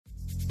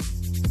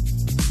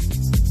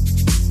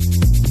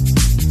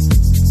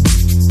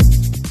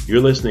You're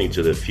listening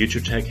to the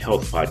Future Tech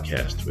Health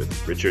Podcast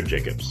with Richard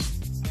Jacobs.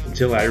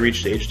 Until I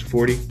reached age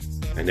 40,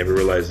 I never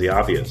realized the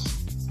obvious,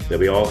 that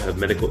we all have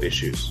medical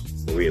issues,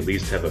 or we at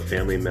least have a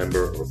family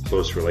member or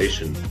close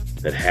relation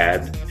that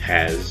had,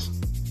 has,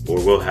 or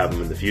will have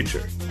them in the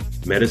future.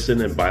 Medicine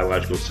and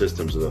biological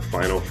systems are the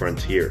final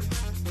frontier.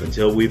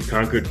 Until we've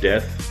conquered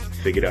death,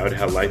 figured out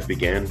how life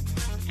began,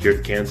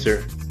 cured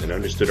cancer, and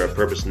understood our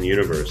purpose in the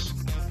universe,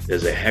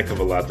 there's a heck of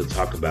a lot to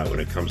talk about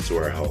when it comes to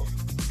our health.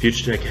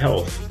 Future Tech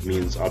Health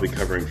means I'll be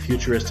covering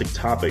futuristic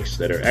topics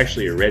that are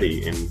actually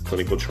already in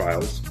clinical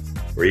trials,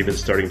 or even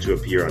starting to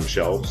appear on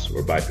shelves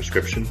or by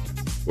prescription,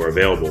 or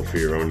available for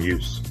your own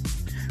use.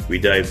 We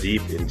dive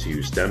deep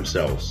into stem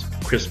cells,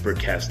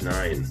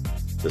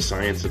 CRISPR-Cas9, the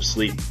science of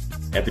sleep,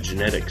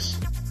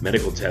 epigenetics,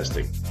 medical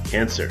testing,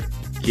 cancer,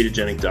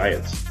 ketogenic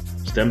diets,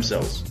 stem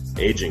cells,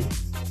 aging,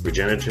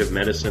 regenerative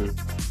medicine,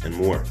 and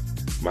more.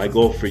 My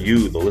goal for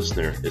you, the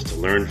listener, is to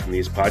learn from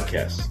these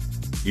podcasts.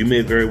 You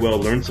may very well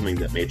learn something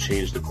that may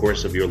change the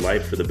course of your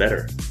life for the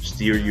better,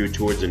 steer you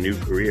towards a new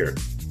career,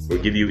 or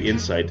give you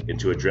insight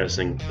into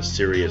addressing a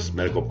serious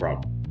medical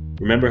problem.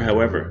 Remember,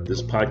 however,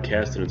 this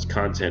podcast and its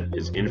content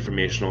is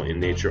informational in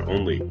nature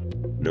only.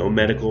 No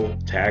medical,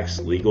 tax,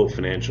 legal,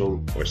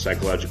 financial, or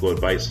psychological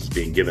advice is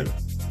being given.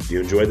 If you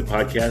enjoy the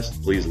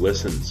podcast, please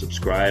listen,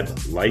 subscribe,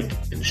 like,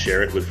 and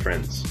share it with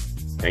friends.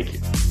 Thank you.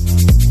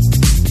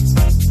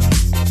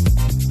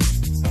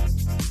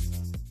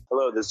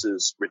 Hello, this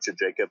is Richard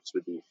Jacobs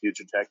with the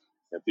Future Tech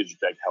and Future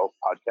Tech Health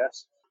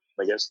Podcast.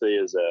 My guest today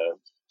is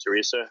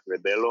Teresa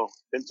Rebelo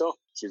Pinto.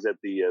 She's at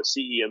the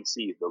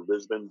CEMC, the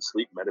Lisbon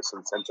Sleep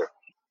Medicine Center.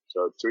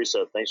 So,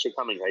 Teresa, thanks for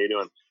coming. How you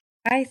doing?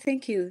 Hi,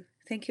 thank you.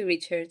 Thank you,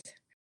 Richard.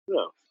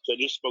 Yeah. So I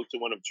just spoke to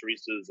one of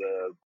Teresa's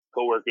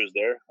co-workers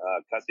there,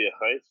 Katia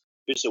Haidt.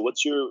 Teresa,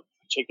 what's your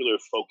particular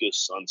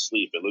focus on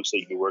sleep? It looks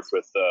like you work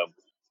with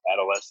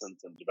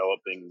adolescents and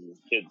developing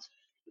kids.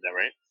 Is that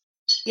right?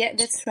 Yeah,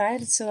 that's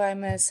right. So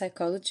I'm a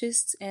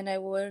psychologist, and I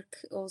work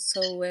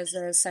also as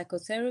a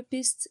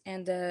psychotherapist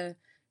and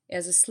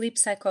as a sleep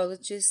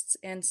psychologist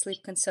and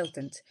sleep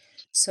consultant.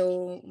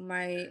 So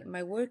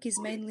my work is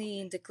mainly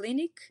in the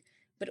clinic,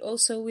 but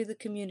also with the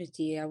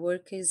community. I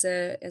work as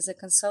a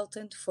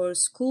consultant for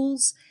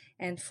schools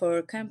and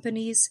for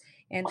companies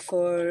and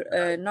for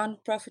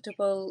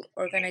non-profitable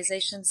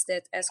organizations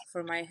that ask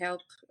for my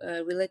help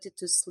related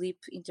to sleep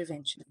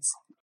interventions.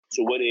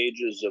 So what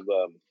ages of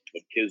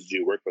kids do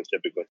you work with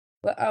typically?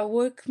 Well, I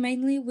work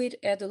mainly with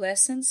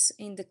adolescents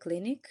in the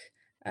clinic,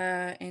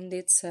 and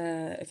it's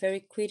a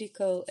very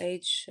critical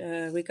age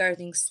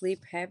regarding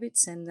sleep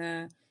habits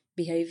and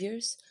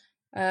behaviors.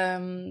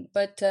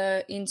 But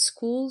in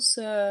schools,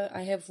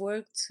 I have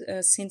worked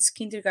since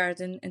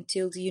kindergarten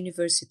until the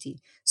university.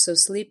 So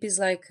sleep is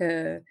like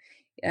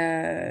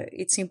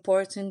it's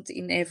important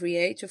in every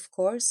age, of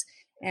course.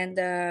 And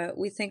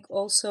we think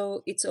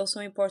also it's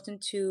also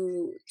important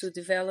to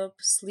develop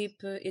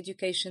sleep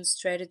education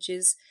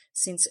strategies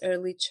since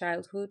early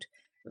childhood,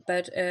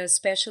 but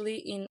especially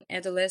in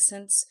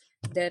adolescents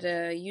that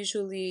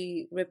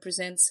usually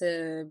represents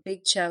a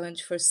big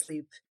challenge for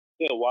sleep.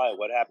 Yeah, why?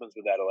 What happens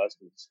with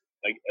adolescents?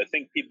 Like, I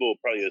think people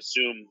probably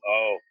assume,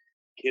 oh,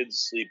 kids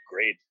sleep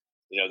great.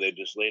 You know, they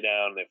just lay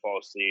down, they fall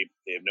asleep,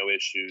 they have no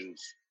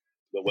issues.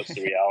 But what's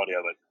the reality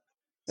of it?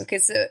 Okay,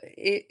 so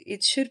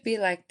it should be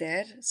like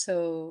that.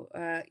 So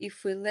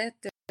if we let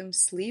them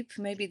sleep,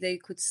 maybe they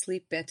could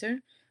sleep better.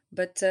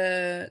 But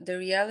the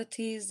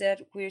reality is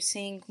that we're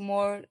seeing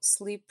more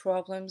sleep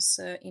problems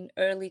in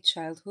early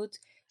childhood,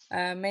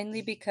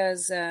 mainly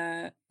because,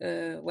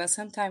 well,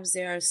 sometimes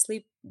there are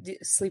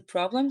sleep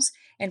problems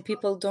and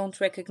people don't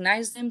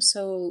recognize them,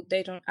 so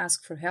they don't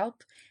ask for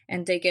help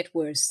and they get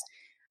worse.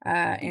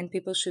 And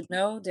people should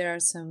know there are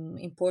some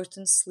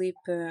important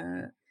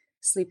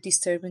sleep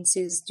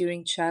disturbances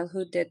during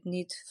childhood that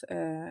need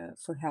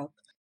for help.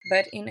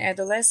 But in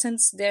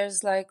adolescence,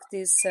 there's like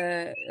this,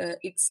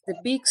 it's the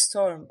big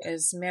storm,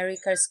 as Mary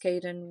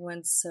Carskaden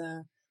once,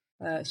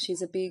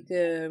 she's a big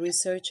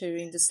researcher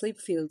in the sleep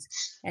field,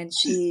 and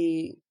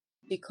she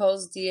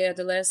calls the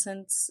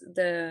adolescents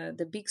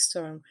the big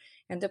storm.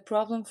 And the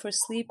problem for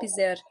sleep is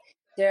that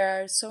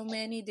there are so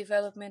many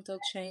developmental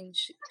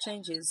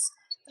changes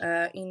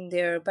in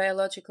their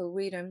biological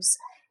rhythms,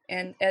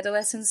 and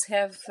adolescents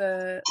have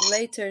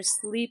later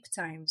sleep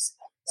times,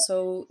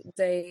 so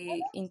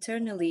they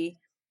internally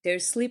their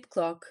sleep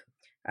clock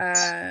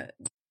uh,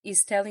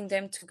 is telling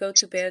them to go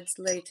to bed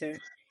later,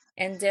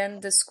 and then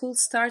the school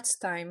starts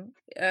time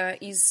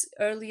is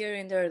earlier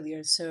and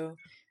earlier, so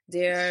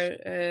they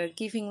are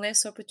giving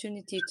less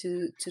opportunity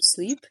to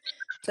sleep,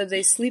 so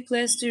they sleep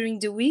less during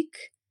the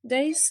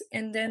weekdays,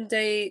 and then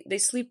they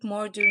sleep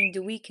more during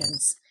the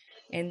weekends,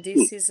 and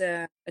this is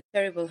a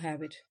terrible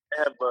habit.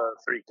 I have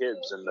 3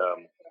 kids, and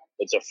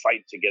it's a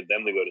fight to get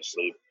them to go to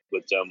sleep.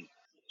 But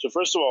so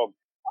first of all,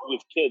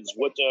 with kids,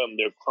 what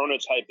their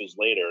chronotype is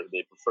later.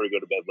 They prefer to go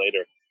to bed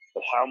later,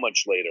 but how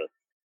much later?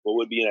 What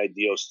would be an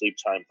ideal sleep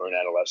time for an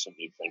adolescent,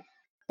 you think?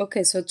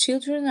 Okay, so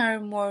children are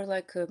more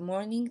like a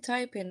morning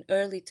type and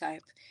early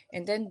type,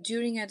 and then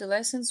during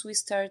adolescence we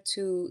start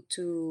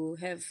to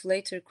have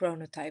later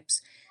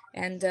chronotypes,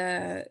 and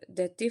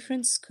that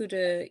difference could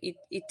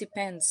it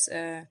depends.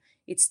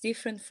 It's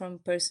different from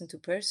person to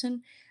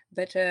person,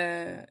 but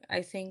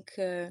I think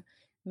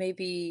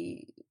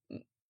maybe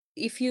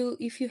if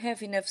you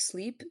have enough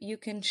sleep, you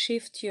can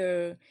shift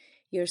your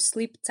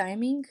sleep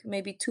timing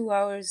maybe 2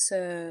 hours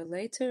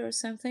later or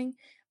something.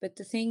 But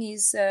the thing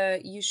is,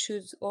 you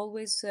should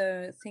always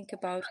think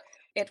about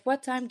at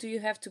what time do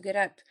you have to get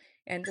up.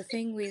 And the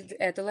thing with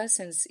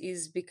adolescents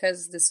is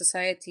because the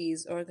society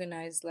is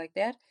organized like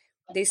that,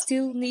 they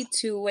still need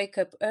to wake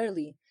up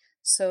early.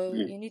 So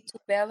Mm. you need to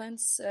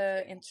balance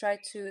and try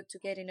to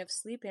get enough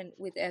sleep. And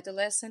with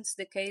adolescents,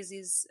 the case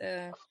is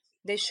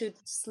they should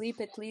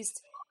sleep at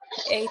least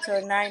 8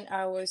 or 9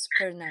 hours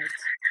per night,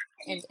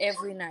 and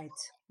every night,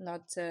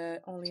 not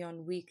only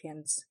on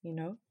weekends.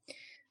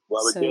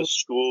 Well, I would So guess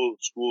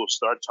school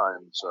start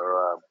times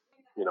are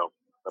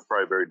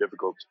probably very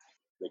difficult.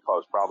 They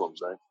cause problems,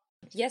 right?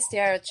 yes, they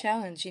are a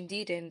challenge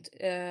indeed, and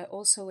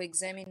also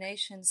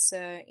examinations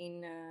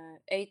in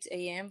 8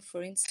 a.m.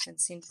 For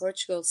instance, in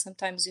Portugal,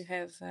 sometimes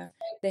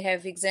they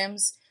have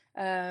exams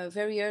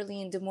very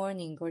early in the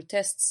morning or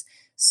tests,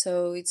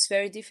 so it's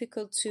very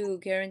difficult to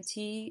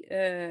guarantee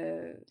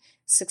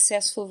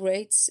successful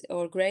rates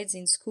or grades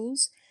in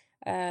schools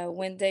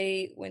when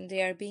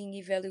they are being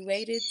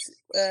evaluated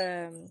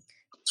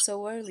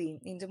so early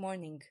in the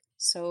morning.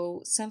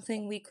 So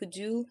something we could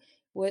do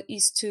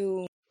is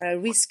to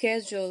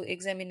reschedule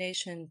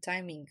examination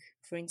timing,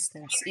 for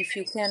instance, if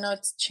you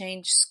cannot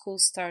change school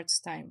start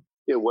time.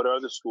 Yeah. What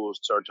are the school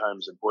start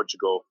times in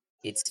Portugal?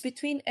 It's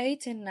between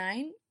 8 and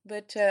 9,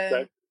 but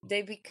Okay.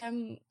 they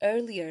become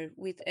earlier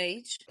with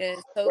age.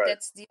 So Right.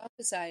 that's the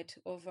opposite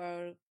of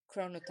our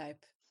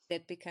chronotype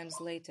that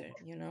becomes later.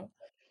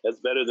 That's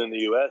better than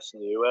the U.S. In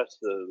the U.S.,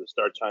 the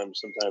start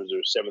times sometimes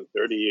are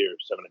 7:30 or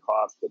 7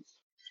 o'clock, but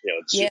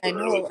it's Yeah, I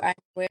super early. know.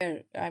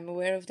 I'm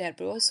aware of that.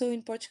 But also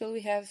in Portugal,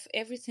 we have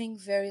everything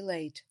very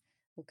late.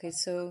 Okay,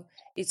 so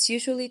it's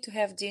usually to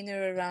have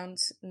dinner around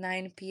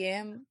 9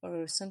 p.m.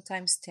 or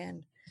sometimes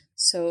 10.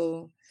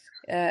 So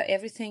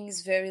everything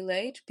is very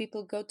late.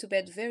 People go to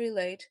bed very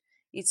late.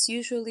 It's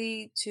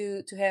usually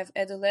to have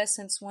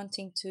adolescents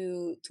wanting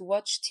to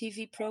watch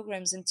TV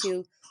programs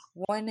until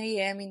 1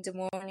 a.m. in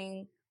the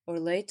morning or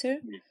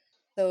later.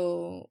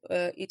 So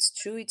it's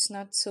true, it's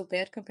not so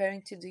bad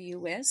comparing to the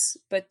US,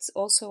 but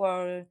also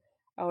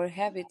our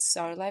habits,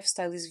 our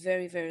lifestyle is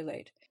very, very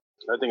late.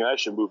 I think I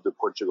should move to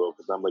Portugal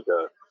because I'm like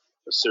a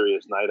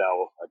serious night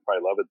owl. I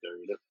probably love it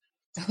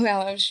there.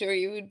 Well, I'm sure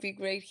you would be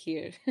great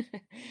here.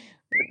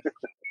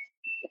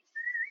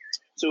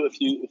 So if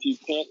you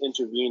can't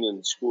intervene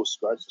in school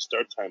start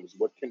times,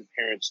 what can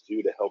parents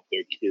do to help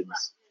their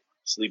kids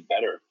sleep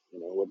better?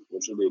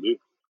 What should they do?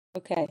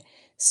 Okay,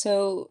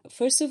 so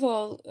first of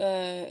all,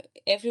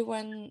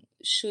 everyone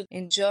should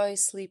enjoy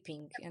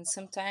sleeping, and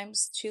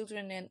sometimes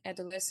children and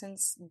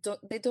adolescents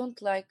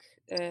don't like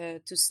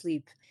to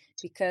sleep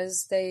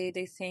because they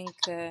think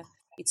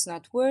it's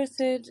not worth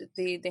it.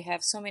 They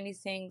have so many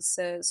things,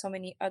 so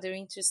many other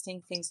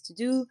interesting things to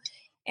do,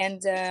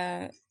 and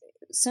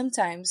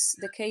sometimes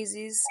the case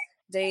is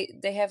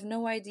they have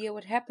no idea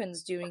what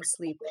happens during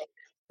sleep,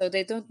 so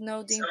they don't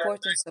know the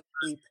importance of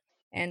sleep.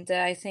 And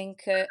I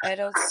think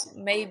adults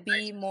may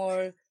be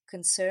more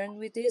concerned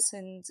with this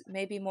and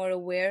maybe more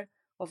aware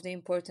of the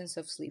importance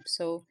of sleep.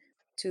 So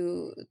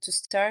to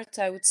start,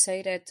 I would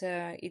say that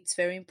it's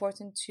very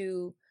important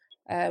to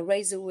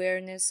raise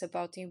awareness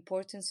about the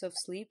importance of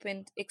sleep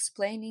and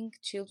explaining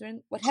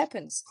children what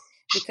happens,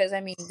 because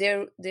I mean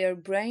their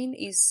brain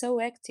is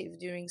so active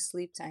during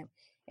sleep time,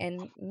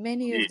 and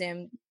many of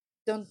them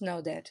don't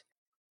know that.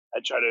 I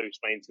try to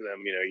explain to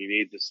them, you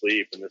need to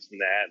sleep and this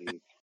and that,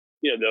 and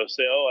they'll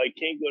say, "Oh, I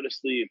can't go to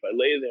sleep. I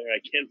lay there, I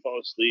can't fall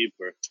asleep,"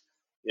 or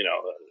you know,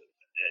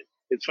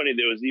 it's funny.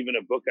 There was even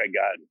a book I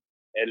got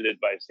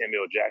edited by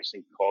Samuel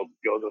Jackson called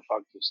 "Go the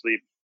Fuck to Sleep,"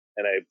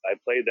 and I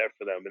played that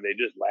for them, and they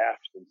just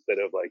laughed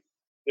instead of like,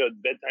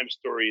 bedtime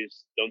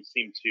stories don't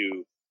seem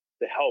to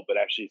help. It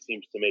actually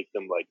seems to make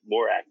them like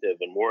more active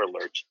and more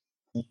alert.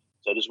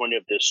 So I just wonder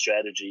if this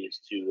strategy is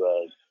to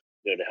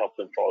help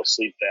them fall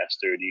asleep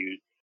faster. Do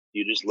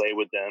you just lay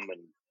with them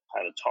and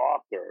kind of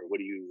talk, or what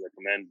do you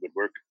recommend would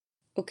work?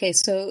 Okay,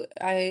 so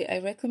I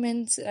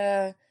recommend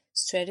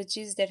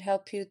strategies that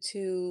help you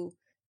to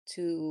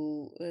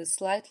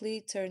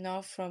slightly turn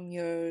off from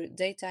your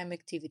daytime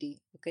activity.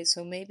 Okay,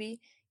 so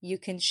maybe you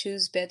can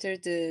choose better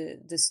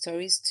the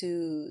stories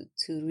to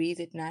read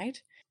at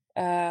night,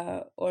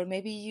 or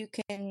maybe you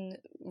can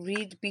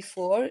read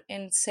before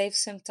and save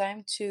some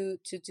time to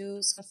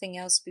do something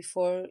else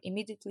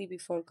immediately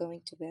before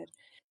going to bed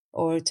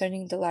or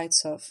turning the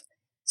lights off.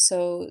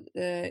 So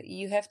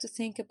you have to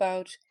think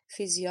about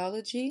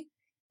physiology,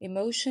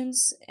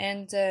 emotions,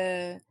 and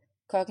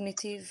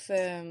cognitive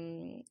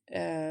and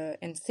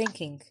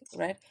thinking,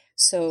 right?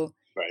 So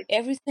Right.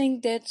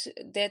 everything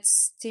that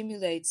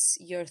stimulates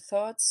your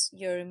thoughts,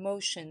 your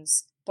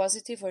emotions,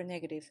 positive or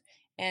negative,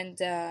 and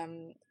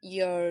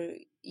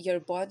your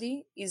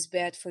body is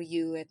bad for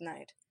you at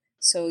night.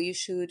 So you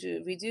should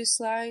reduce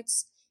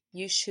lights.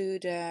 You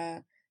should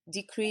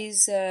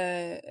decrease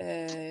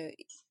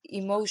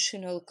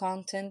emotional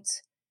content,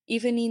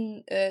 even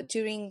in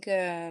during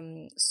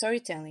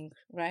storytelling,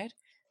 right?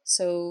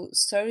 So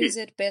stories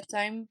at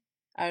bedtime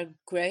are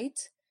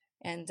great,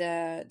 and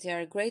they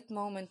are a great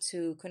moment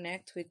to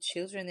connect with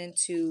children and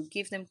to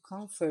give them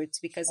comfort,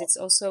 because it's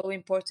also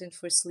important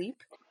for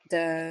sleep.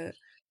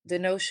 The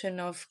notion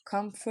of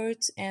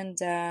comfort and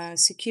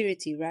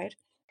security, right? Right.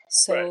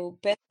 So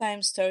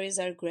bedtime stories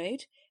are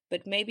great,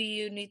 but maybe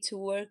you need to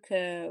work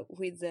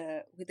with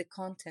the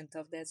content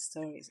of that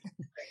stories.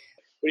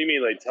 What do you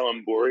mean, like tell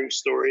them boring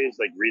stories,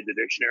 like read the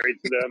dictionary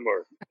to them,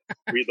 or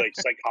read like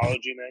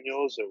psychology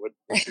manuals, or what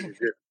should you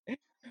do?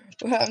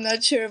 Well, I'm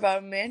not sure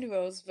about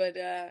manuals, but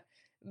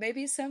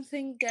maybe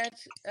something that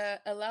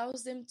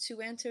allows them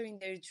to enter in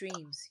their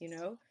dreams.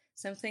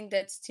 Something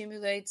that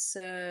stimulates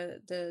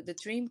the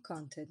dream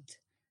content.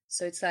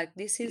 So it's like,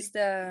 this is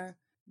the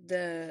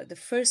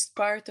first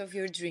part of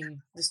your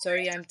dream, the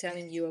story I'm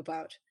telling you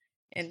about,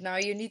 and now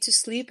you need to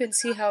sleep and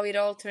see how it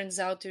all turns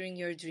out during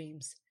your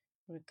dreams.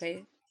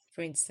 Okay,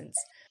 for instance.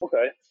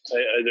 Okay.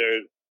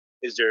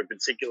 Is there a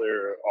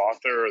particular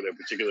author or there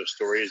particular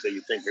stories that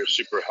you think are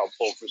super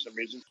helpful for some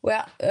reason?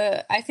 Well,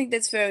 I think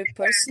that's very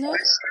personal,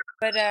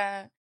 but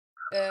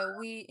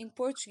we in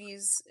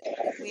Portuguese,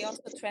 we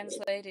also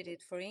translated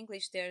it for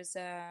English. There's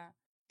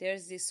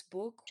this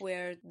book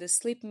where the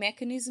sleep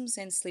mechanisms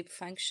and sleep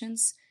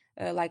functions,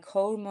 like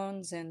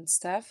hormones and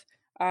stuff,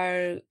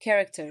 are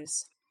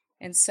characters,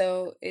 and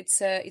so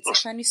it's a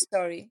funny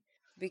story,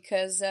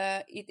 because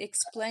it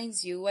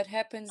explains you what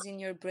happens in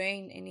your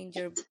brain and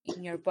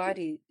in your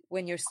body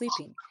when you're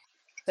sleeping.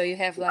 So you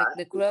have like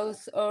the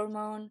growth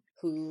hormone,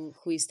 who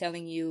is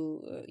telling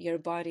you your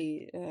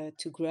body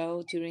to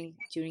grow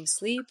during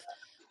sleep.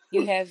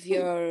 You have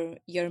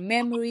your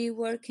memory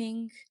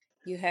working.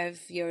 You have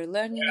your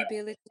learning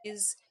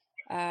abilities.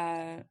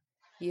 Uh,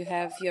 you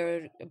have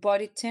your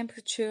body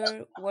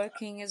temperature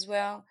working as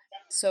well.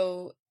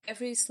 So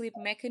every sleep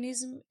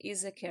mechanism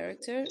is a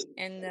character,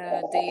 and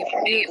they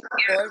appear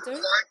in order,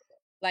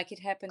 like it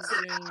happens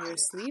during your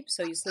sleep.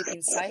 So you sleep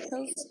in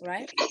cycles,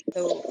 right?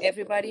 So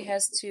everybody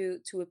has to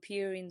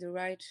appear in the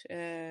right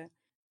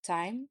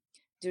time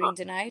during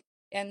the night,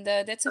 and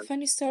that's a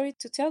funny story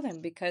to tell them,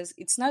 because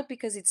it's not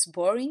because it's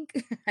boring.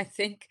 I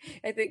think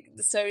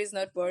the story is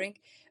not boring,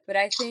 but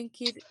I think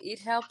it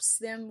helps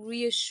them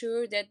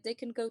reassure that they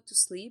can go to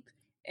sleep,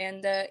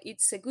 and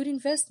it's a good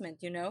investment.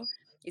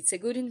 It's a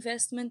good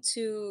investment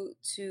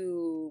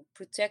to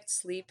protect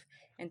sleep,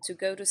 and to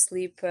go to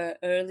sleep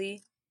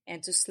early,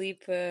 and to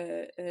sleep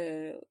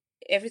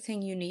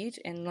everything you need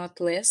and not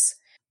less,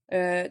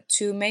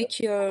 to make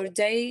your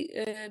day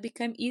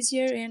become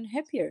easier and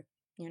happier,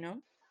 you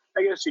know?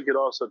 I guess you could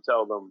also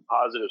tell them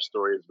positive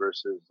stories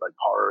versus like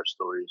horror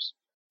stories.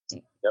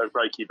 That would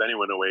probably keep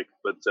anyone awake,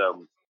 but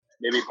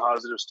maybe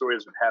positive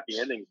stories with happy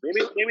endings.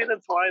 Maybe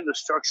that's why the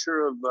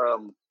structure of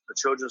the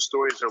children's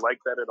stories are like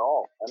that at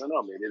all. I don't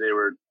know. Maybe they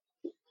were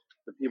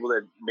the people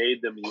that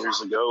made them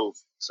years ago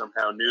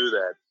somehow knew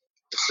that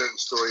a certain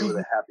story with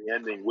a happy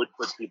ending would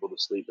put people to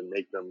sleep and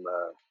make them,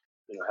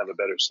 have a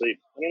better sleep.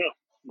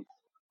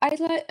 I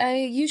don't know. I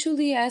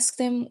usually ask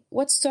them,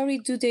 what story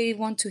do they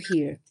want to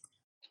hear?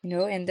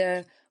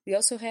 And we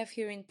also have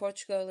here in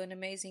Portugal an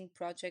amazing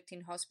project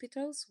in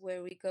hospitals,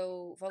 where we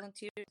go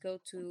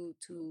to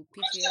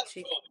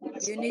pediatric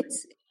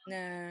units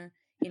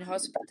in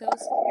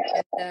hospitals,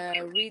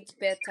 and read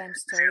bedtime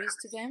stories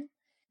to them,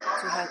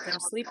 to help them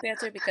sleep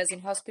better, because in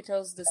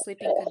hospitals the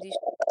sleeping conditions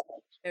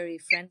are very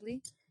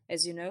friendly,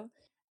 as you know.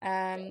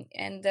 And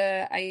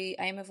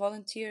I'm a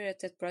volunteer at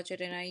that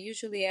project, and I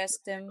usually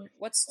ask them,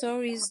 what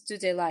stories do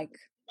they like,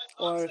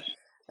 or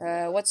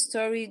what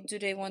story do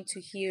they want to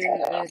hear.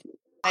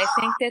 I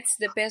think that's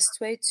the best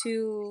way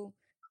to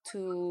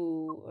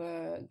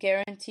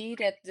guarantee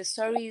that the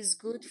story is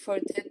good for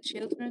that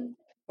children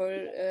for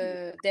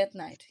that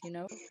night.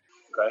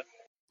 Okay.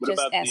 What Just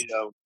about ask.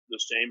 the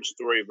same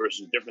story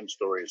versus different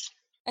stories?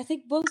 I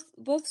think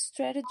both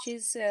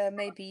strategies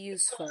may be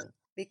useful,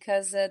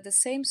 because the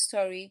same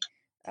story,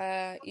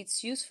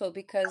 it's useful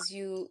because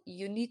you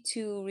need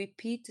to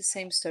repeat the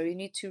same story. You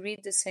need to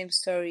read the same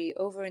story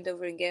over and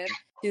over again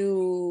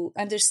to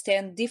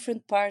understand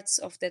different parts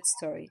of that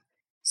story.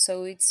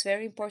 So it's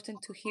very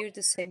important to hear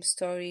the same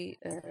story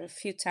a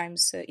few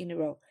times in a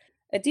row.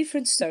 A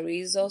different story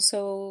is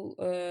also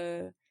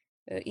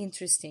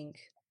interesting,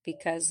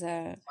 because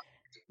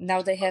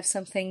now they have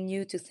something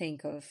new to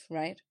think of,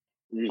 right?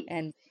 Mm.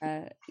 And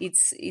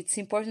it's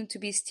important to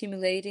be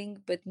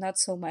stimulating, but not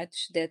so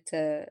much that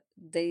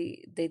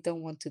they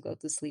don't want to go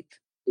to sleep.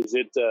 Is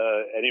it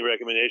any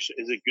recommendation?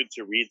 Is it good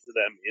to read to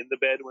them in the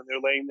bed when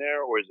they're laying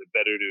there, or is it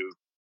better to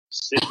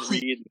sit and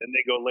read and then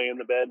they go lay in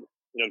the bed?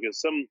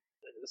 Because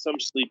some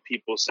sleep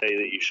people say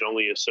that you should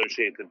only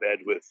associate the bed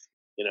with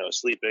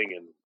sleeping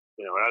and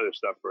other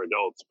stuff for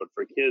adults, but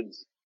for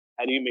kids,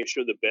 how do you make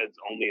sure the bed's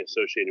only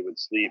associated with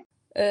sleep?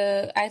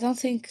 I don't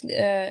think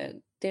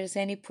there's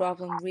any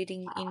problem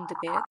reading in the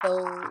bed.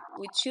 So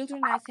with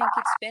children, I think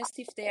it's best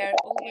if they are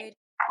already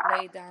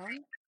laid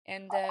down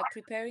and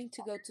preparing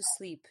to go to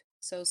sleep.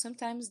 So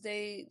sometimes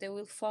they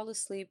will fall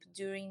asleep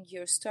during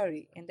your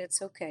story, and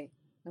that's okay,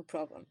 no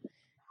problem.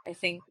 I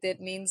think that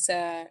means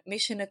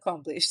mission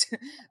accomplished.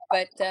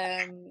 But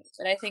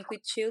I think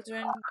with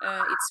children,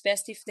 it's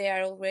best if they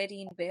are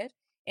already in bed,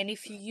 and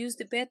if you use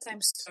the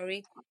bedtime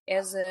story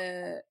as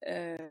a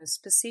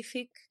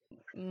specific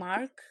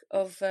mark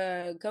of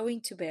going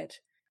to bed,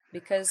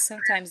 because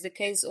sometimes the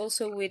case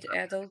also with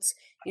adults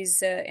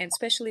is, and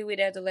especially with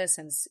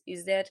adolescents,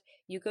 is that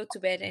you go to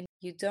bed and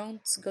you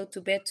don't go to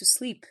bed to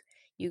sleep.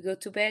 You go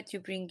to bed, you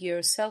bring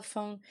your cell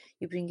phone,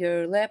 you bring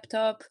your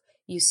laptop,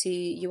 you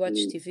watch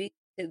TV,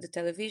 the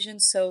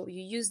television. So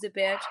you use the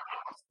bed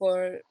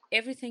for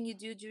everything you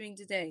do during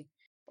the day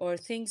or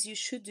things you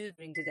should do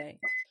during the day.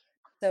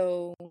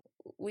 So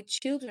with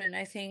children,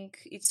 I think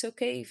it's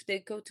okay if they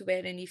go to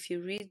bed and if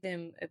you read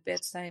them a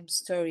bedtime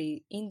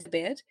story in the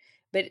bed,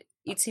 but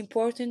it's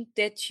important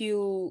that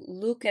you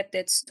look at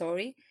that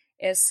story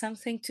as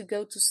something to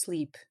go to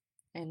sleep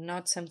and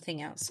not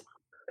something else.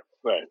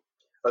 Right.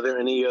 Are there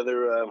any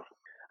other,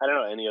 I don't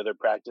know, any other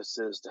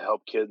practices to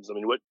help kids? I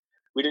mean,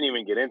 we didn't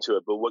even get into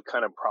it, but what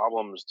kind of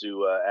problems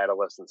do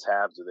adolescents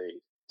have? Do they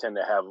tend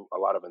to have a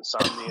lot of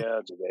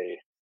insomnia? Do they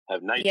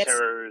have night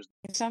terrors?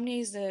 Insomnia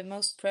is the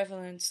most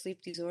prevalent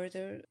sleep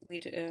disorder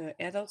with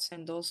adults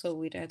and also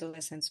with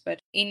adolescents.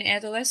 But in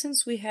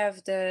adolescents, we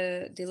have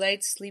the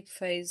delayed sleep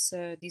phase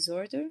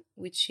disorder,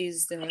 which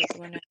is the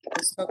one I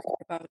was talking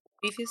about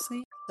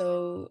previously.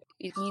 So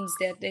it means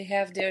that they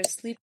have their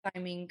sleep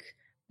timing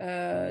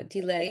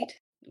delayed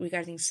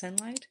regarding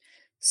sunlight.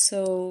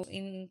 So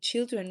in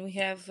children, we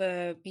have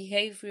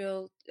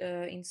behavioral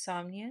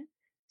insomnia.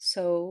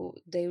 So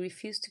they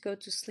refuse to go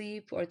to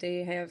sleep, or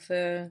they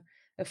have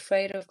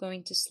afraid of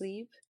going to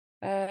sleep.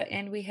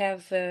 And we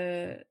have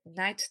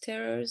night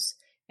terrors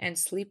and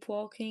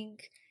sleepwalking,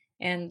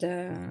 and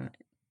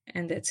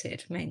that's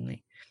it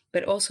mainly.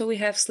 But also we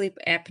have sleep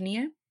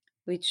apnea,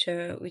 which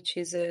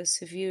is a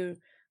severe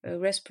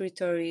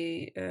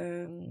respiratory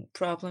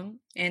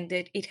problem, and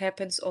that it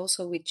happens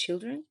also with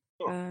children.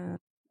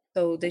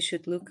 So they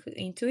should look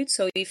into it.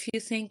 So if you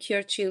think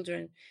your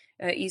children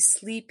is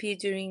sleepy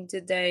during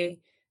the day,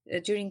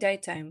 during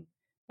daytime,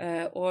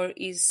 or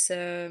is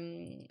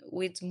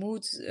with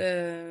mood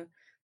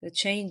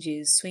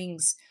changes,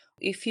 swings,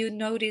 if you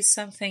notice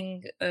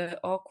something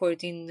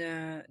awkward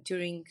in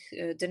during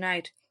the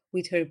night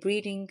with her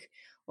breathing,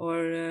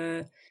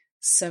 or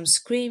some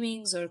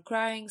screamings or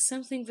crying,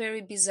 something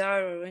very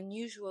bizarre or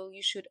unusual,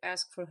 you should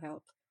ask for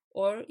help.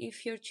 Or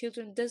if your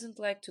children doesn't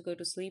like to go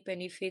to sleep,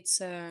 and if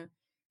it's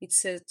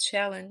a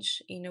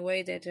challenge in a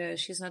way that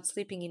she's not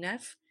sleeping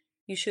enough,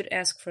 you should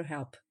ask for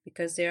help,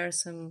 because there are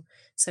some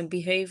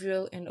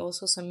behavioral and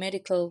also some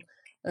medical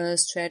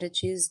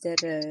strategies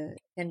that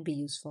can be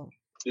useful.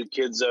 Do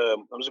kids?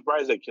 I'm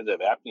surprised that kids have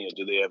apnea.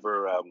 Do they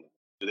ever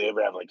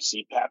have like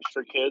CPAPs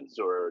for kids,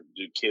 or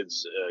do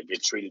kids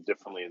get treated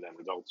differently than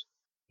adults?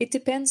 It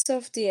depends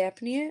of the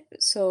apnea.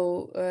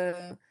 So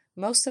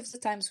most of the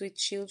times with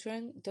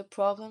children, the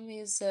problem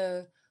is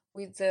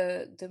with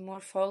the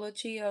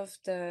morphology of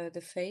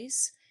the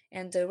face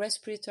and the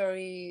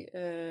respiratory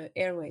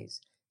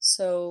airways.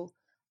 So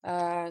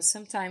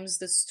sometimes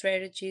the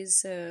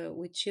strategies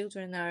with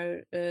children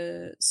are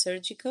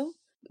surgical,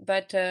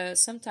 but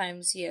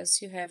sometimes,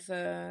 yes, you have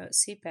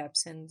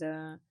CPAPs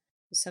and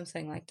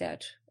something like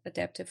that,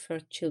 adapted for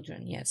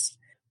children, yes.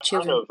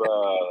 Children. Kind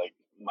of like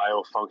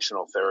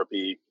myofunctional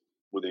therapy,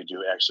 where they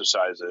do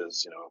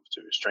exercises,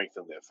 to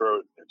strengthen their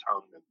throat, their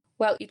tongue.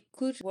 Well, it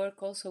could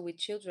work also with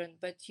children,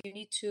 but you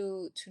need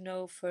to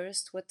know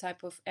first what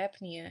type of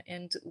apnea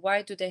and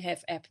why do they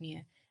have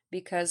apnea.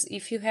 Because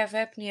if you have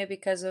apnea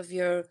because of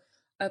your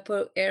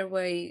upper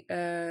airway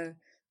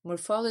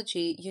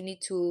morphology, you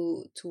need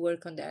to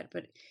work on that.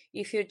 But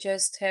if you're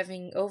just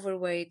having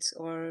overweight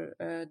or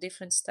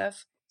different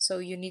stuff, so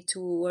you need to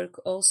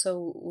work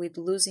also with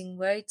losing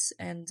weight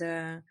and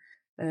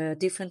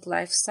different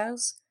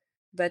lifestyles.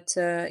 But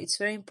it's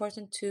very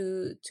important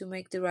to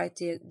make the right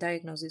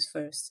diagnosis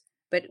first.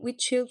 But with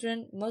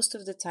children, most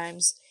of the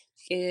times,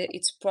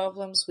 it's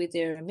problems with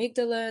their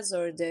amygdalas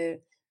or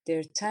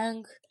their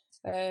tongue,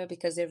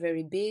 because they're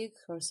very big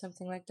or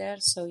something like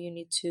that. So you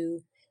need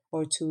to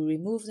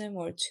remove them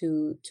or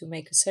to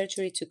make a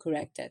surgery to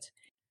correct that.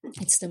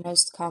 It's the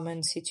most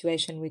common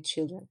situation with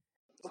children.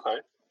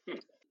 Okay.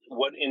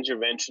 What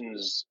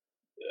interventions,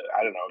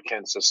 I don't know,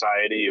 can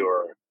society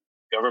or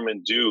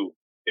government do,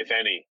 if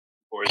any,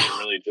 or is it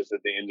really just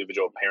at the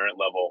individual parent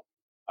level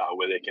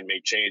where they can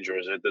make change, or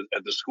is it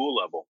at the school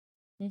level?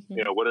 Mm-hmm.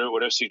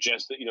 What are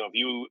suggested? If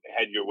you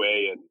had your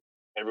way and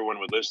everyone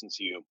would listen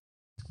to you,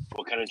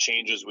 what kind of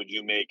changes would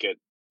you make at,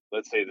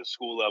 let's say, the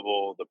school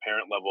level, the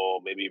parent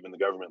level, maybe even the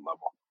government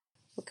level?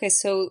 Okay,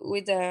 so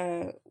with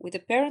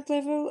the parent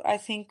level, I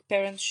think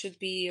parents should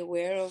be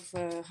aware of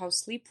how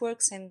sleep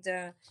works and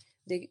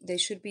they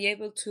should be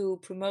able to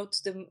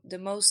promote the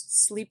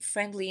most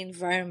sleep-friendly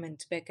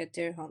environment back at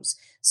their homes.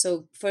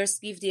 So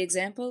first give the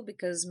example,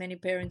 because many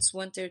parents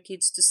want their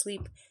kids to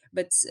sleep,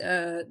 but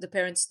the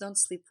parents don't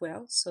sleep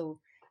well. So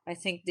I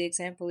think the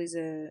example is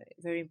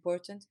very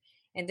important.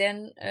 And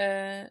then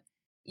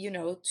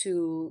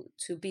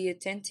to be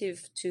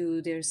attentive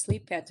to their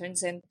sleep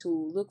patterns and to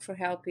look for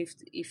help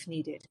if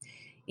needed.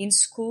 In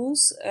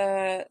schools,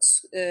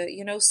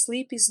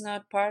 sleep is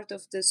not part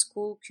of the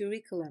school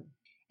curriculum,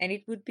 and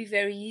it would be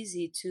very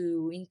easy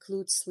to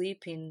include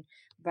sleep in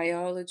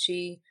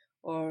biology,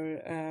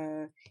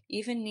 or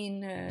even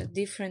in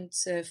different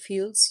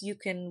fields. You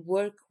can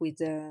work with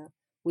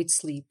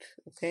sleep.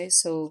 Okay,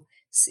 so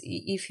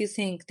if you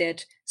think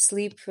that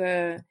sleep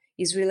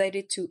is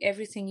related to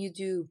everything you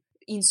do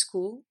in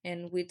school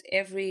and with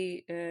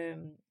every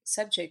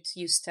subject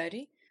you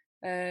study,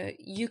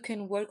 you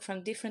can work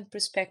from different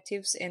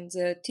perspectives. And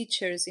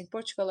teachers in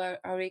Portugal,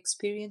 our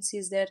experience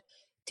is that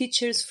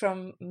teachers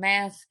from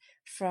math,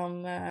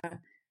 from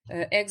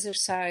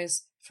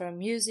exercise, from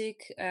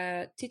music,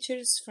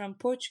 teachers from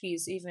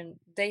Portuguese even,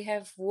 they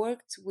have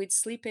worked with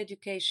sleep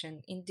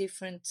education in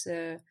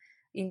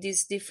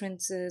these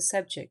different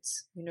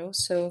subjects.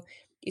 So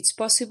it's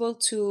possible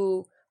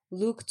to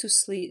look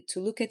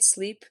at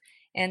sleep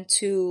and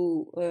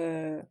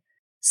to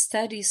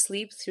study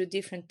sleep through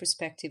different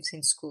perspectives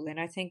in school. And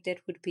I think that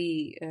would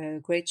be a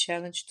great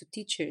challenge to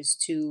teachers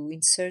to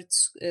insert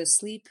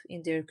sleep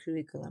in their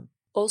curriculum.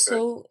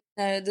 Also,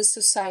 the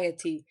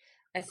society.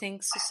 I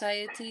think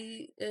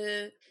society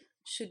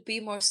should be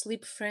more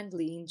sleep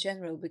friendly in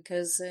general,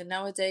 because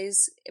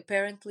nowadays,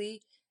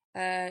 apparently,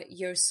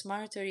 you're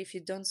smarter if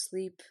you don't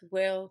sleep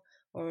well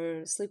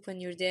or sleep when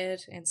you're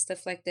dead and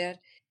stuff like that.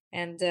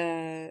 And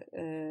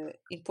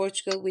in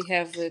Portugal, we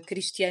have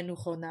Cristiano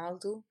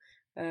Ronaldo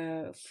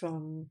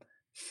from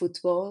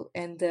football,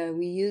 and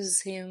we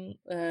use him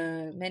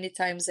many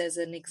times as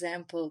an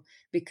example,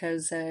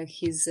 because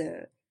he's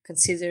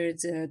considered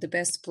the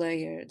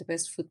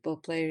best football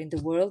player in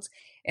the world,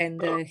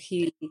 and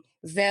he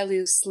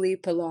values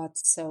sleep a lot.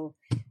 So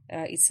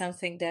it's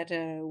something that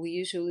we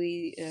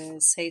usually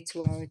say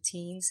to our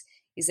teens,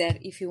 is that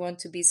if you want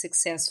to be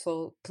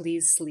successful,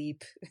 please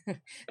sleep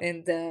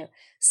and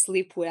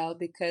sleep well,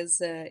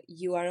 because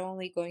you are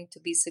only going to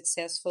be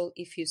successful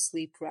if you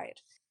sleep right.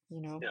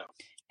 Yeah.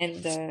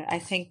 And I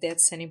think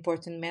that's an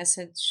important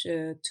message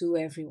to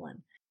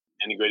everyone.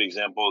 Any great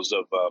examples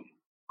of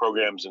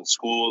programs in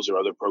schools or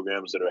other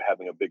programs that are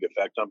having a big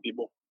effect on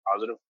people,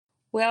 positive?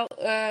 Well,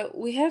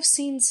 we have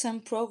seen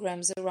some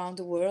programs around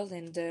the world,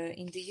 and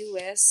in the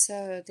US,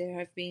 there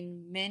have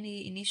been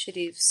many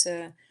initiatives,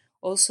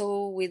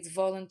 also with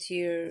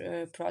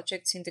volunteer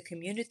projects in the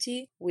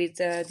community, with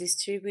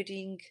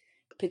distributing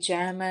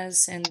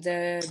pajamas and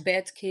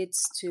bed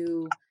kits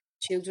to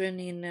children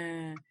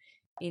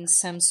in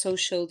some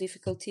social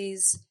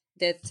difficulties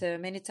that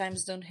many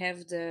times don't have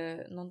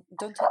a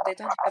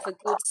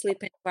good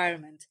sleep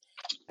environment.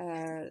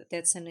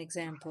 That's an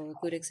example, a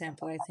good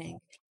example, I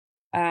think.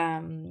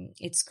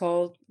 It's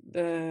called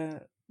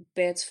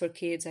Beds for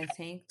Kids, I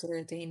think,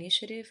 the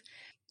initiative.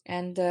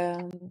 And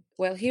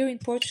well, here in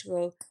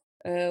Portugal,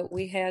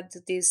 we had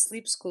this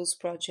Sleep Schools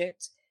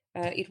project.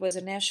 It was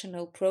a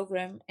national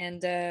program,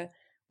 and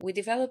we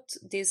developed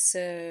this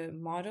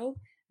model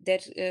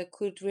that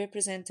could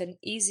represent an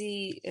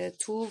easy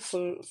tool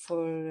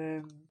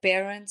for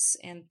parents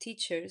and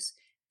teachers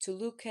to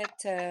look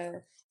at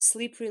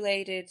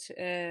sleep-related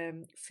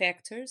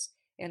factors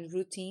and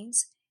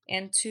routines,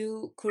 and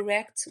to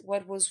correct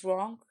what was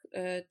wrong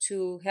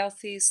to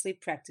healthy sleep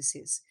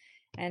practices.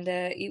 And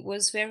it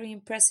was very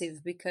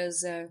impressive,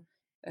 because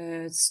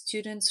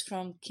students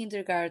from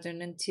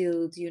kindergarten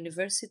until the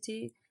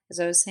university, as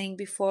I was saying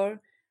before,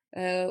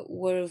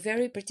 were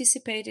very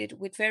participated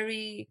with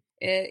very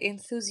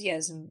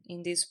enthusiasm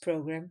in this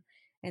program.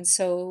 And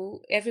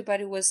so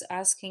everybody was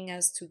asking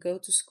us to go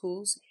to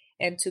schools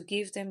and to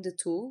give them the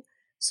tool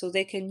so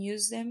they can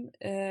use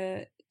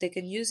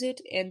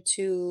it and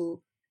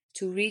to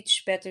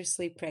reach better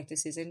sleep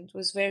practices, and it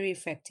was very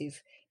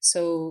effective.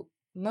 So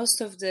most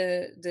of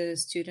the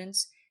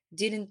students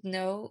didn't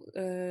know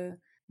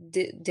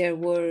there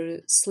were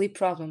sleep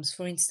problems.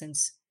 For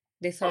instance,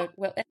 they thought,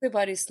 well,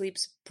 everybody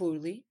sleeps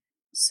poorly,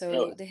 so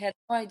Really? they had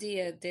no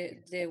idea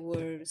that there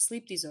were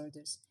sleep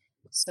disorders.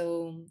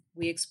 So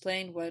we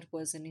explained what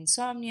was an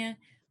insomnia,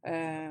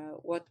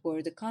 what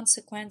were the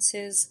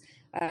consequences,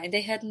 and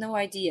they had no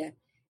idea.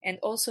 And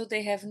also,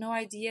 they have no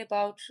idea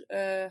about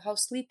how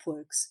sleep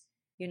works.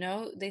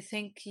 They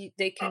think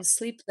they can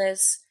sleep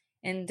less,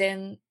 and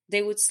then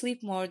they would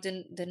sleep more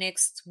than the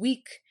next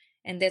week,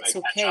 and that's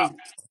okay.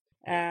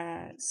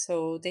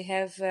 So they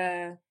have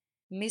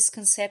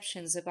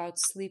misconceptions about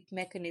sleep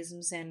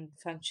mechanisms and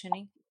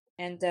functioning,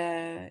 and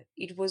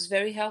it was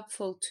very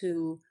helpful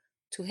to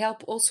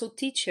help also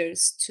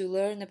teachers to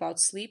learn about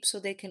sleep, so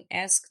they can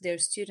ask their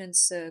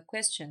students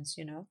questions.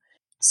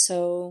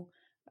 So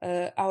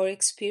our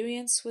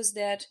experience was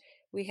that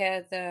we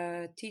had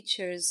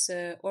teachers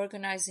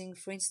organizing,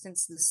 for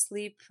instance, the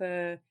sleep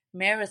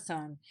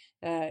marathon,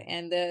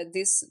 and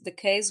the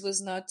case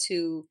was not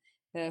to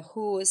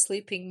who was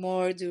sleeping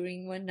more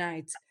during one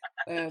night,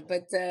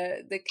 but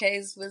the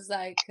case was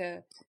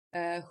like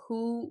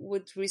who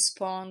would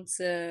respond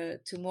to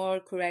more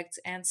correct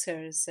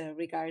answers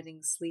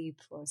regarding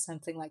sleep or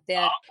something like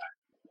that.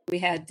 We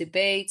had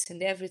debates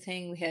and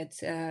everything. We had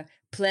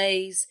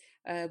plays,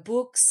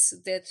 books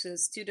that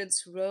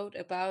students wrote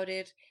about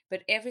it,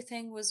 but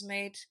everything was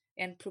made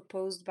and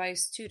proposed by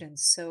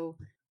students. So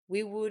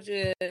we would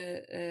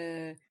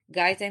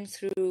guide them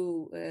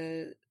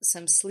through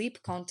some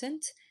sleep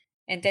content,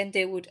 and then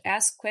they would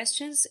ask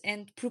questions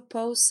and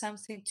propose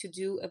something to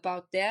do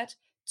about that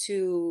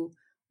to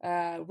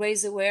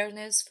raise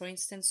awareness, for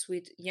instance,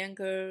 with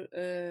younger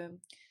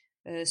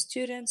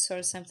students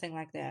or something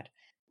like that.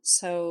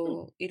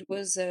 So it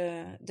was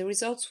the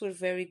results were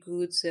very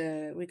good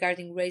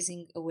regarding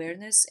raising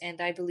awareness, and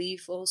I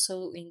believe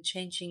also in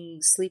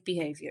changing sleep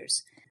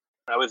behaviors.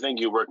 I would think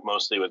you work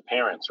mostly with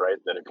parents, right,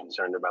 that are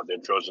concerned about their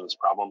children's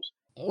problems.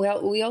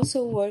 Well, we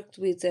also worked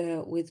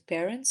with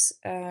parents,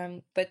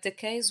 but the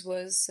case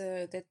was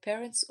that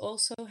parents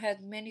also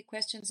had many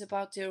questions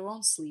about their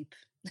own sleep.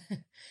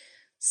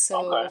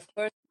 So Okay.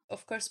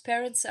 of course,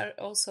 parents are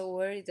also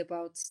worried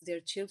about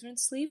their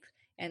children's sleep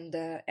and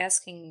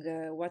asking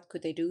what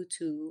could they do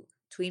to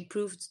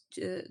improve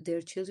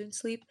their children's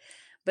sleep.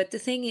 But the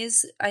thing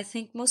is, I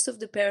think most of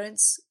the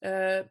parents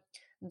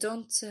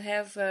don't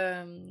have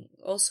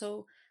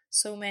also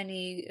so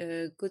many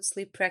good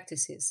sleep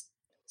practices.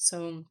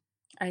 So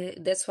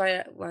that's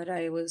why what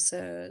I was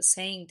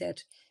saying,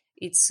 that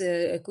it's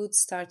a good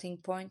starting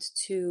point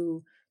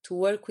to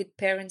work with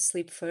parents'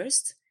 sleep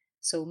first.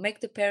 So make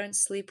the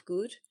parents sleep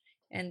good,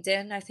 and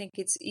then I think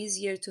it's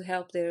easier to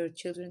help their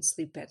children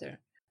sleep better.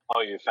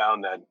 Oh, you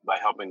found that by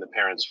helping the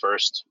parents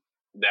first,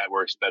 that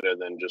works better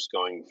than just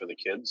going for the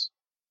kids?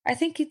 I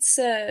think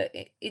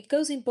it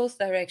goes in both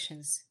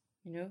directions.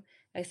 You know,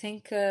 I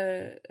think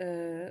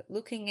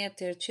looking at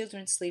their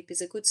children's sleep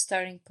is a good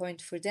starting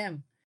point for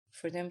them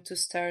to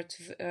start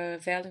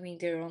valuing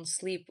their own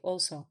sleep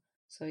also.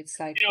 So it's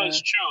like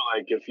It's true.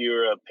 Like if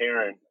you're a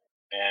parent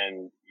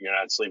and you're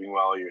not sleeping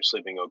well, you're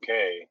sleeping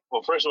okay.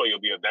 Well, first of all, you'll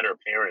be a better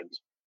parent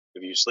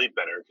if you sleep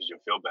better because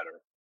you'll feel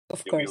better.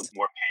 of You'll be course.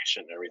 more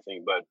patient and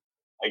everything. But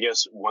I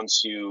guess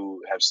once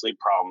you have sleep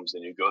problems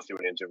and you go through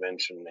an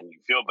intervention and you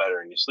feel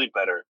better and you sleep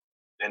better,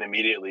 then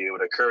immediately it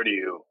would occur to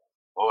you,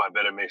 oh, I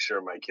better make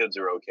sure my kids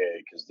are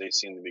okay because they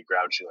seem to be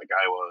grouchy like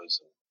I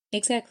was.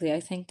 Exactly, I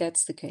think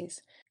that's the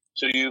case.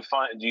 So do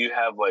you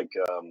have like,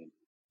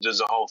 does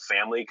the whole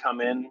family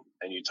come in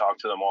and you talk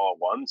to them all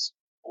at once,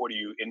 or do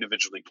you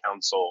individually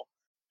counsel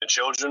the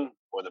children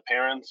or the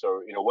parents,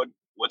 or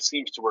what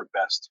seems to work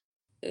best?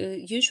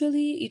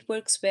 Usually, it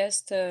works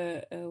best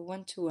a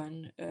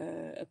one-to-one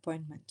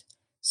appointment.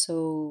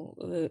 So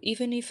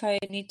even if I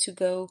need to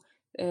go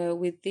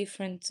with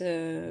different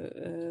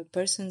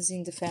persons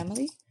in the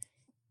family,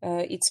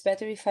 it's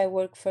better if I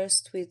work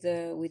first with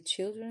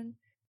children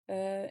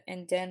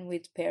and then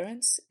with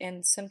parents,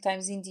 and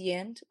sometimes in the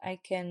end I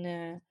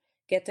can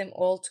get them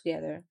all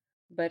together.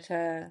 But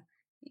the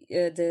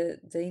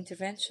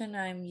intervention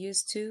I'm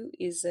used to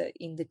is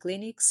in the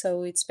clinic,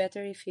 so it's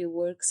better if you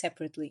work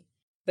separately.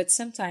 But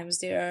sometimes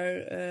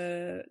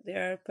there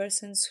are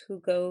persons who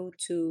go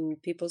to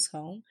people's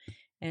home,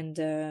 and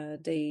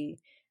they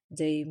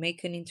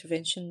make an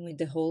intervention with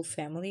the whole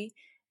family,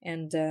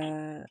 and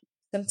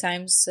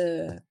sometimes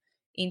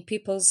in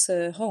people's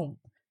home.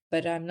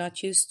 But I'm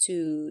not used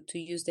to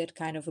use that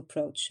kind of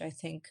approach. I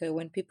think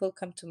when people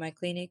come to my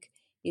clinic,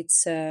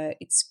 it's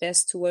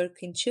best to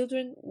work in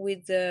children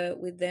with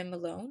them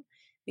alone,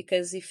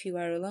 because if you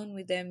are alone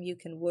with them, you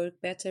can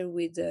work better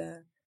with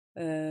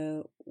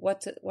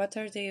what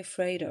are they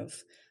afraid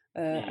of?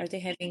 Are they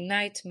having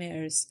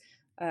nightmares?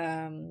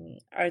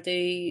 Are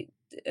they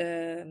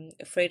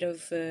afraid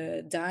of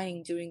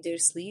dying during their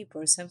sleep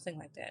or something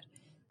like that?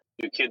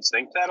 Do kids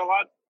think that a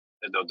lot,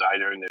 that they'll die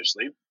during their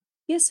sleep?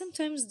 Yeah,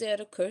 sometimes that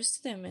occurs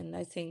to them, and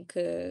I think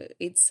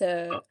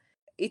Huh.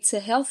 it's a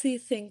healthy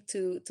thing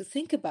to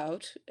think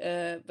about.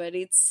 But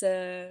it's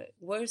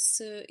worse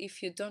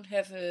if you don't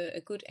have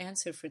a good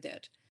answer for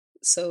that.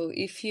 So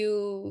if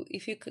you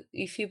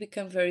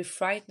become very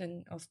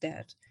frightened of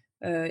that,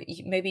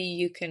 maybe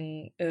you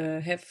can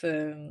have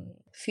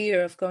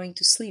fear of going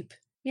to sleep.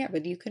 Yeah,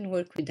 but you can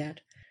work with that.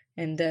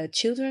 And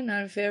children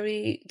are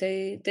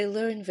they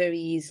learn very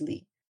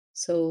easily.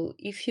 So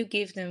if you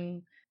give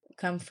them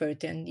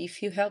comfort and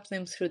if you help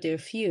them through their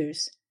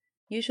fears,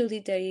 usually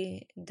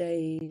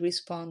they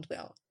respond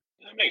well.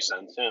 That makes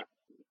sense. Yeah.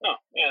 Oh,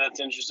 yeah, that's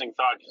an interesting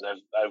thought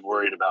because I've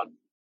worried about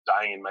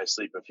dying in my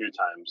sleep a few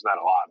times, not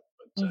a lot,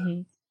 but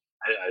Hmm.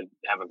 I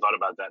haven't thought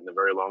about that in a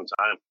very long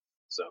time.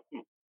 So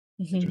Hmm.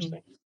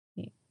 interesting.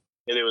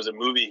 Yeah, there was a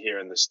movie here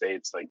in the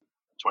States like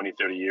 20,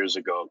 30 years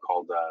ago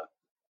called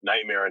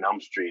Nightmare on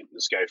Elm Street.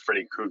 This guy,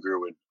 Freddy Krueger,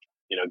 would,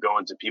 go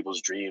into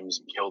people's dreams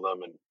and kill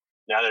them. And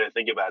now that I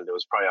think about it, it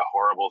was probably a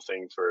horrible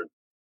thing for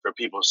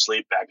people's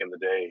sleep back in the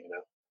day.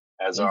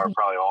 as are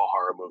probably all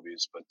horror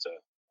movies. But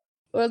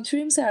well,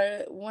 dreams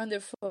are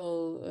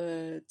wonderful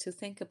to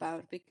think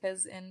about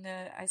because, and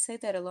I say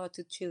that a lot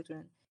to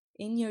children.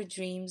 In your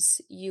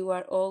dreams, you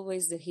are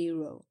always the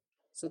hero.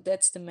 So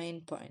that's the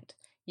main point.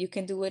 You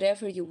can do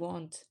whatever you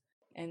want,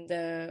 and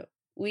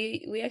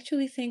we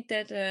actually think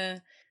that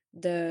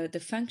the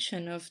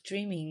function of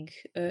dreaming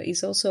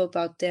is also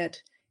about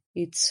that.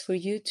 It's for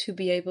you to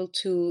be able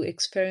to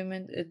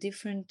experiment a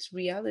different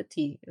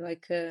reality,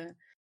 like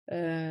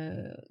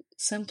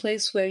some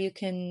place where you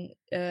can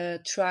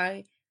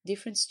try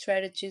different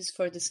strategies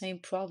for the same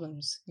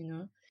problems,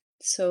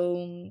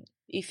 so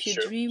if you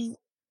Sure. dream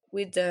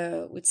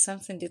with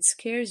something that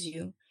scares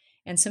you,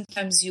 and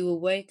sometimes you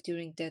awake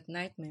during that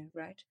nightmare,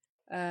 right?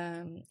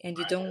 And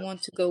you don't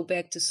want to go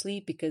back to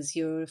sleep because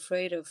you're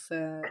afraid of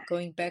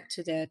going back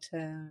to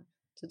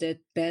that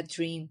bad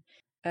dream.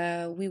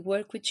 We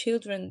work with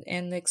children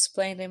and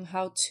explain them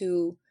how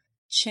to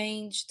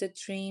change the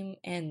dream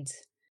end.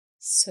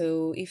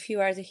 So if you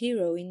are the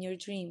hero in your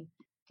dream,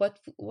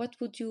 what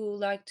would you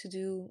like to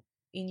do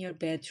in your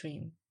bad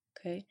dream?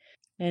 Okay,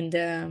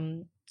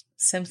 and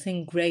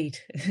something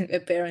great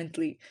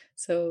apparently.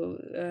 So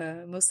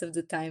most of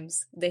the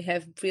times they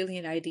have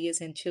brilliant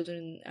ideas, and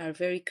children are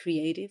very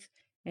creative,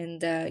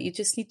 and you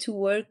just need to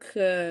work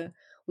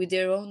with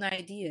their own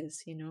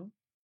ideas, and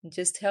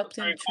just help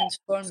them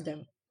transform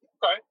them.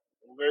 Okay,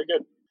 well, very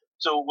good.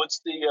 So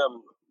what's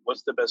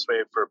the best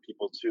way for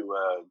people to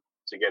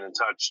get in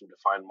touch and to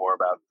find more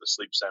about the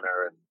Sleep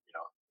Center, and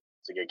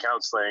to get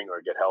counseling or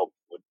get help?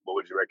 What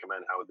would you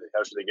recommend?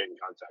 How should they get in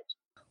contact?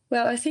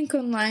 Well, I think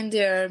online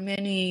there are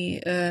many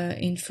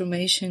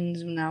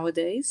information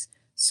nowadays.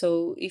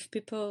 So if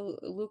people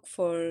look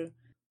for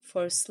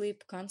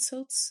sleep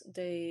consults,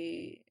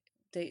 they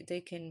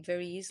can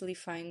very easily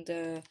find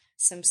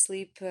some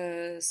sleep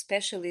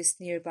specialists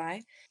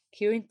nearby.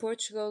 Here in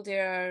Portugal,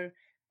 there are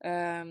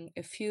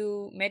a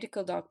few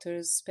medical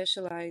doctors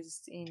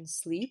specialized in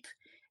sleep,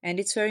 and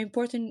it's very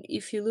important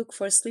if you look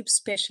for sleep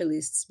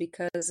specialists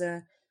because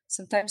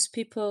sometimes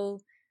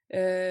people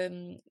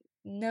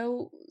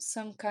know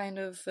some kind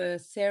of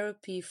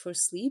therapy for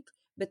sleep,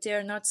 but they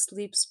are not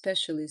sleep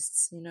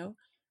specialists,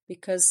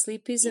 because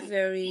sleep is a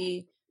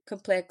very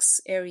complex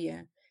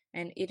area,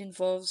 and it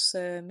involves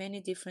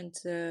many different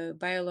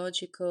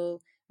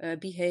biological,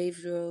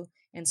 behavioral,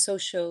 and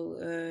social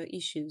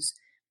issues,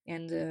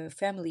 and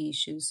family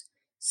issues.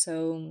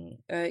 So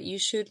you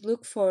should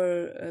look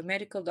for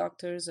medical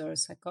doctors or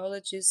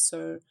psychologists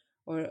or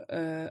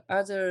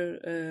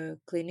other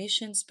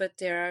clinicians, but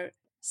there are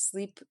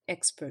sleep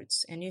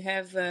experts, and you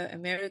have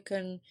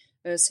American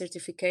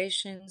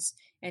certifications,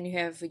 and you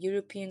have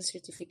European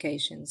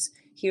certifications.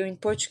 Here in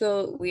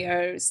Portugal, we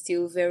are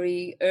still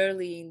very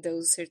early in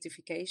those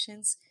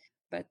certifications,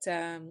 but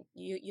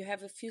you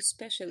have a few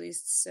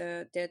specialists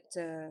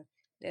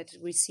that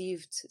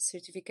received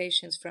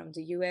certifications from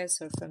the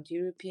US or from the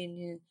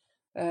European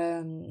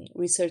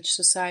Research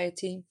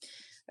Society,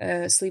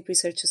 Sleep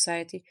Research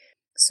Society.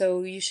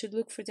 So you should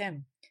look for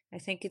them. I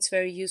think it's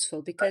very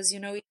useful because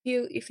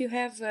if you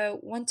have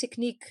one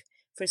technique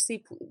for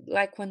sleep,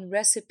 like one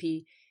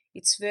recipe,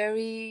 it's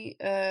very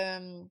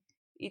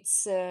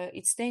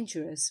it's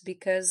dangerous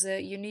because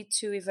you need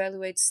to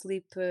evaluate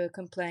sleep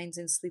complaints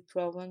and sleep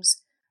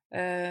problems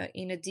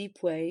in a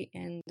deep way,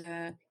 and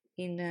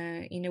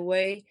in a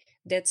way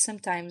that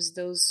sometimes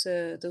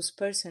those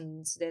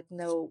persons that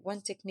know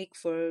one technique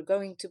for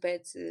going to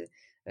bed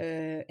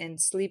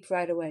and sleep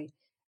right away,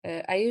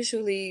 I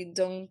usually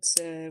don't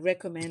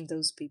recommend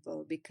those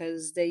people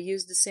because they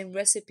use the same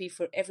recipe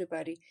for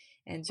everybody,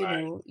 and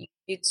you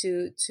need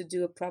to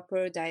do a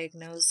proper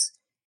diagnosis,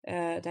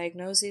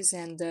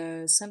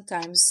 and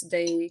sometimes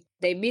they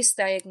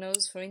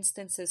misdiagnose, for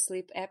instance, a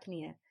sleep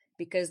apnea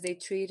because they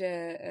treat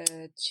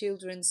a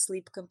children's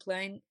sleep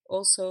complaint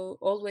also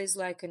always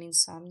like an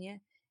insomnia,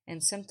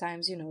 and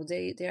sometimes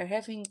they are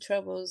having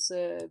troubles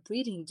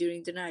breathing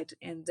during the night,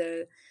 and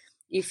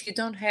if you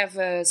don't have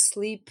a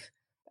sleep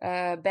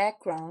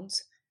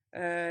background,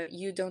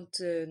 you don't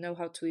know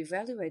how to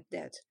evaluate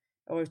that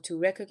or to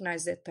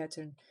recognize that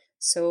pattern.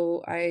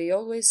 So I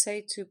always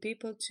say to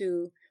people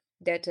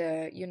that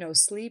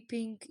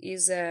sleeping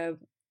is a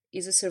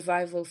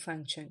survival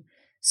function.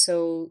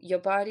 So your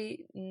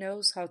body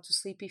knows how to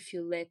sleep if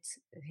you let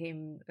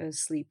him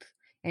sleep,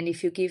 and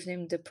if you give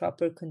him the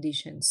proper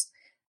conditions.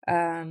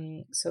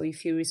 So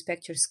if you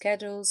respect your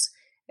schedules,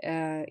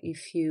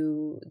 if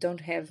you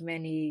don't have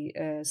many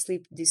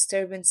sleep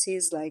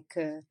disturbances like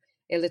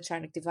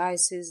electronic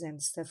devices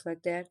and stuff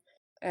like that.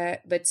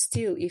 But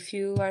still, if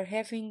you are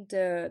having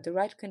the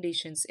right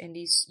conditions and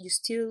you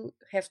still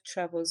have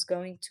troubles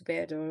going to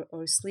bed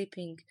or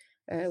sleeping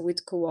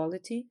with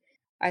quality,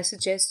 I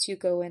suggest you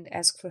go and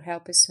ask for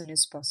help as soon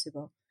as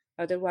possible.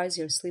 Otherwise,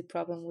 your sleep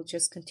problem will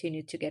just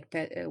continue to get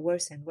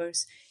worse and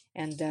worse,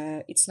 and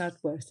it's not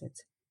worth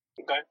it.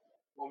 Okay.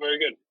 Well, very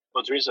good.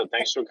 Well, Teresa,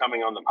 thanks for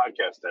coming on the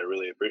podcast. I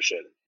really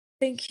appreciate it.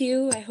 Thank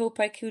you. I hope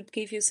I could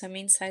give you some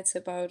insights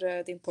about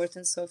the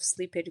importance of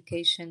sleep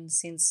education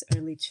since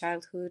early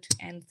childhood.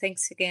 And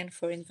thanks again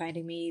for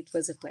inviting me. It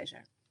was a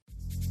pleasure.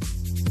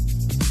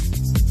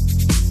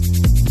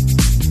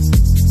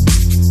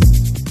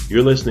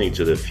 You're listening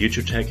to the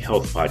Future Tech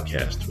Health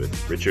Podcast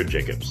with Richard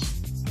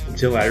Jacobs.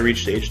 Until I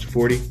reached age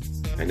 40,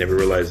 I never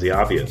realized the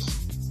obvious,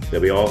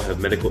 that we all have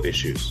medical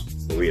issues,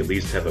 or we at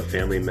least have a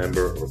family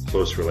member or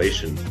close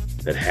relation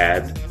that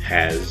had,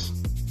 has,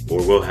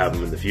 or will have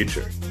them in the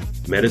future.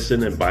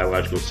 Medicine and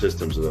biological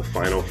systems are the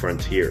final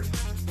frontier.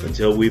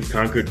 Until we've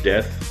conquered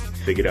death,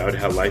 figured out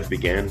how life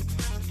began,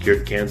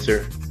 cured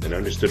cancer, and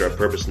understood our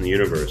purpose in the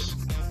universe,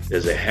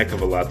 there's a heck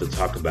of a lot to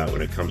talk about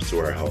when it comes to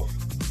our health.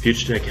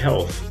 Future Tech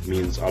Health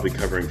means I'll be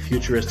covering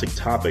futuristic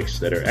topics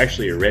that are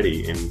actually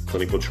already in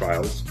clinical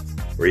trials,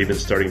 or even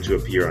starting to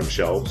appear on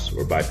shelves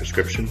or by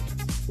prescription,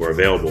 or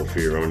available for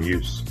your own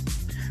use.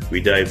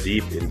 We dive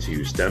deep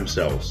into stem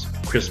cells,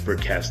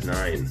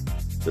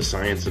 CRISPR-Cas9, the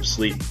science of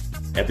sleep,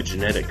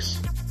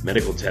 epigenetics,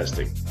 medical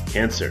testing,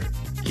 cancer,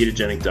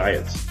 ketogenic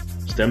diets,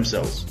 stem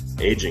cells,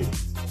 aging,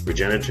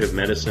 regenerative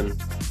medicine,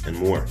 and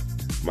more.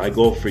 My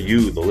goal for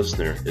you, the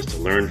listener, is to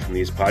learn from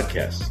these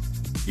podcasts.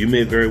 You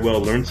may very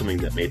well learn something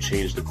that may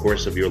change the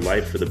course of your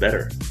life for the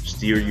better,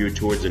 steer you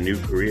towards a new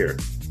career,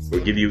 or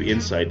give you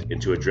insight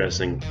into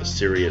addressing a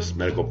serious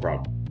medical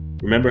problem.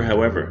 Remember,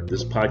 however,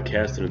 this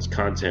podcast and its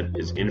content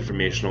is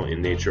informational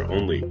in nature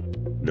only.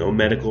 No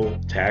medical,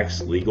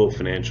 tax, legal,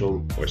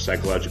 financial, or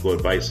psychological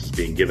advice is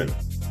being given.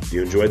 If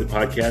you enjoyed the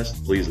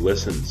podcast, please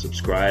listen,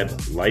 subscribe,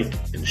 like,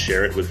 and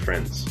share it with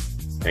friends.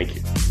 Thank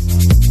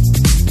you.